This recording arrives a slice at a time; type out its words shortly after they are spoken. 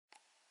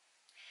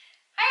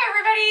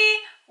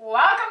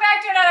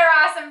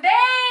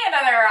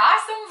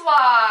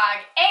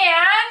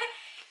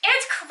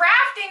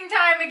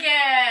time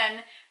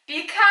again.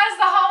 Because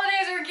the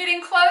holidays are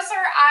getting closer,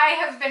 I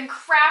have been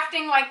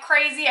crafting like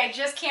crazy. I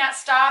just can't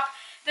stop.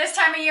 This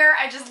time of year,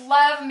 I just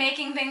love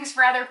making things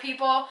for other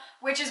people,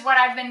 which is what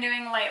I've been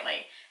doing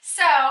lately.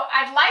 So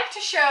I'd like to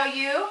show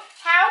you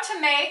how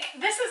to make,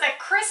 this is a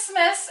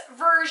Christmas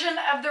version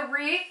of the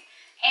wreath,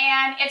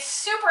 and it's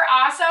super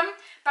awesome,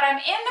 but I'm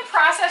in the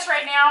process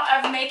right now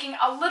of making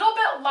a little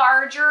bit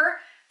larger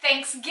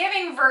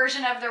Thanksgiving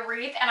version of the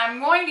wreath, and I'm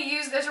going to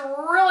use this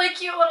really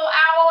cute little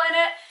owl in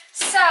it.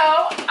 So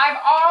I've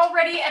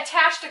already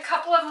attached a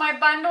couple of my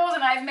bundles,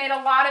 and I've made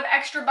a lot of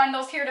extra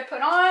bundles here to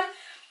put on,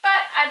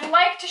 but I'd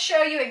like to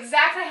show you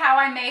exactly how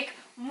I make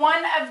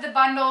one of the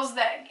bundles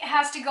that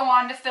has to go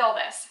on to fill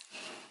this.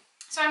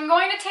 So I'm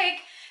going to take,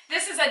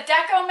 this is a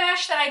deco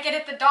mesh that I get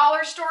at the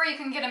dollar store. You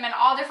can get them in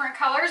all different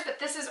colors, but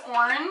this is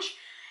orange.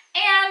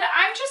 And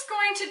I'm just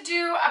going to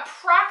do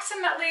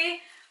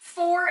approximately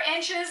 4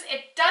 inches.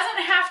 It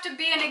doesn't have to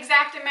be an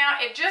exact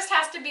amount. It just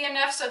has to be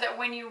enough so that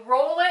when you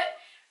roll it,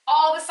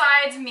 all the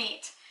sides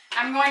meet.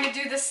 I'm going to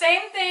do the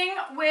same thing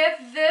with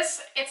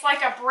this. It's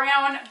like a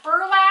brown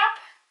burlap.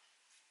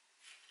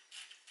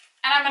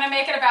 And I'm going to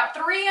make it about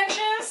 3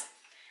 inches.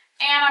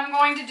 And I'm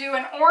going to do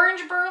an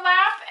orange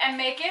burlap and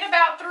make it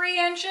about 3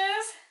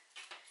 inches.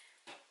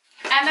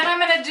 And then I'm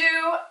going to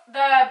do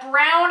the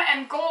brown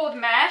and gold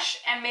mesh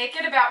and make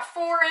it about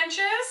 4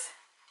 inches.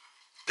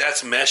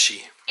 That's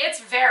meshy.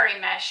 It's very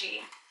meshy.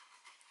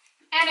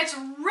 And it's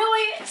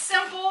really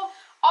simple.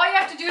 All you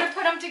have to do to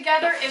put them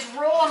together is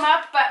roll them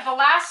up, but the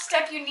last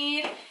step you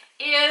need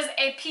is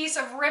a piece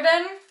of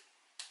ribbon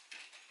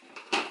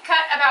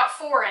cut about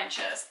 4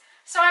 inches.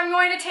 So I'm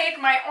going to take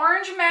my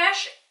orange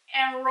mesh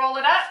and roll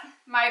it up,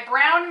 my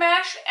brown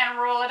mesh and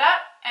roll it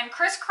up and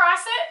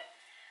crisscross it.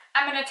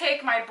 I'm going to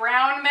take my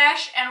brown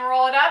mesh and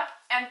roll it up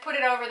and put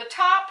it over the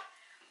top.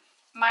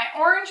 My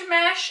orange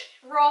mesh,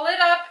 roll it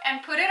up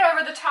and put it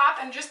over the top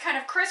and just kind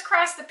of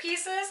crisscross the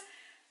pieces.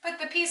 Put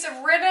the piece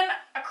of ribbon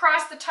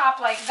across the top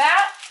like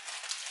that.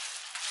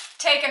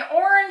 Take an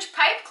orange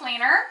pipe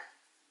cleaner,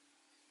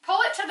 pull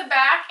it to the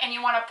back, and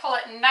you want to pull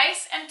it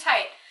nice and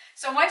tight.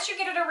 So once you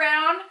get it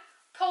around,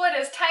 pull it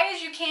as tight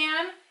as you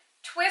can,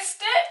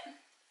 twist it,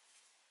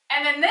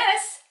 and then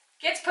this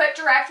gets put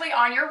directly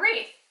on your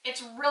wreath.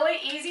 It's really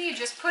easy. You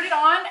just put it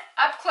on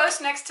up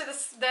close next to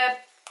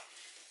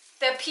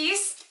the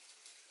piece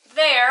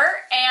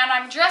there, and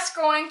I'm just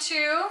going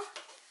to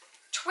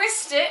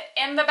twist it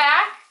in the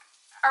back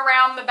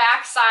around the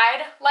back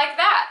side like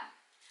that.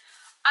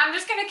 I'm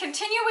just going to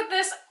continue with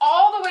this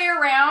all the way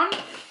around,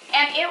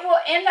 and it will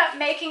end up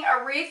making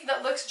a wreath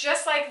that looks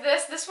just like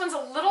this. This one's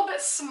a little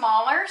bit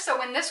smaller, so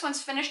when this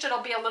one's finished,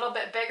 it'll be a little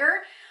bit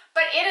bigger.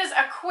 But it is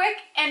a quick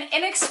and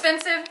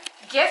inexpensive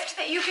gift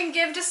that you can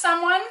give to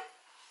someone.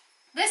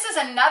 This is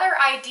another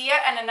idea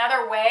and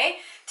another way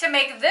to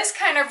make this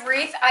kind of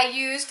wreath. I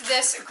used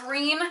this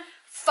green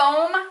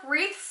foam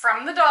wreath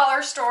from the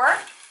dollar store,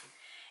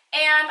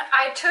 and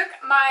I took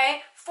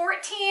my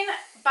 14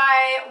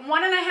 by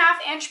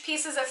 1.5 inch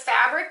pieces of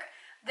fabric.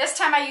 This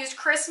time I used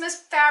Christmas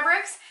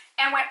fabrics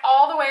and went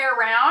all the way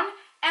around.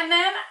 And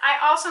then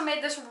I also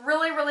made this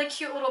really, really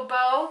cute little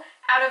bow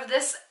out of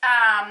this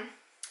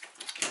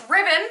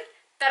ribbon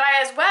that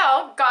I as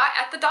well got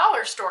at the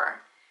dollar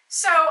store.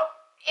 So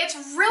it's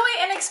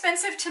really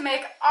inexpensive to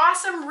make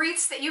awesome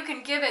wreaths that you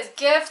can give as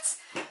gifts.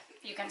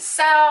 You can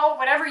sell,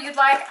 whatever you'd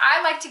like.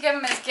 I like to give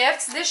them as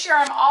gifts. This year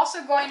I'm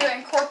also going to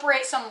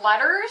incorporate some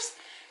letters,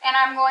 and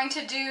I'm going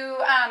to do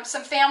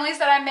some families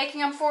that I'm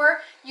making them for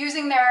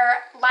using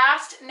their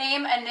last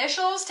name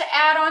initials to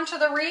add onto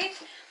the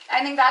wreath.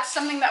 I think that's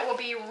something that will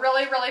be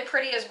really, really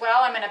pretty as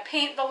well. I'm going to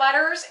paint the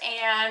letters,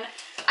 and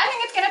I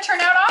think it's going to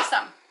turn out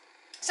awesome.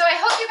 So I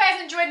hope you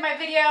guys enjoyed my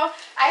video.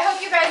 I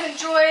hope you guys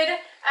enjoyed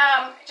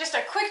just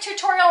a quick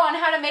tutorial on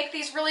how to make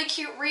these really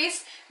cute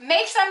wreaths.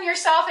 Make some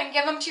yourself and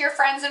give them to your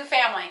friends and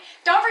family.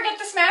 Don't forget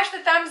to smash the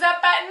thumbs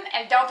up button,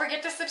 and don't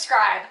forget to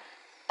subscribe.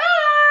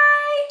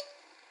 Bye!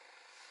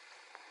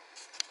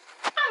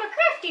 I'm a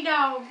crafty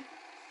dog.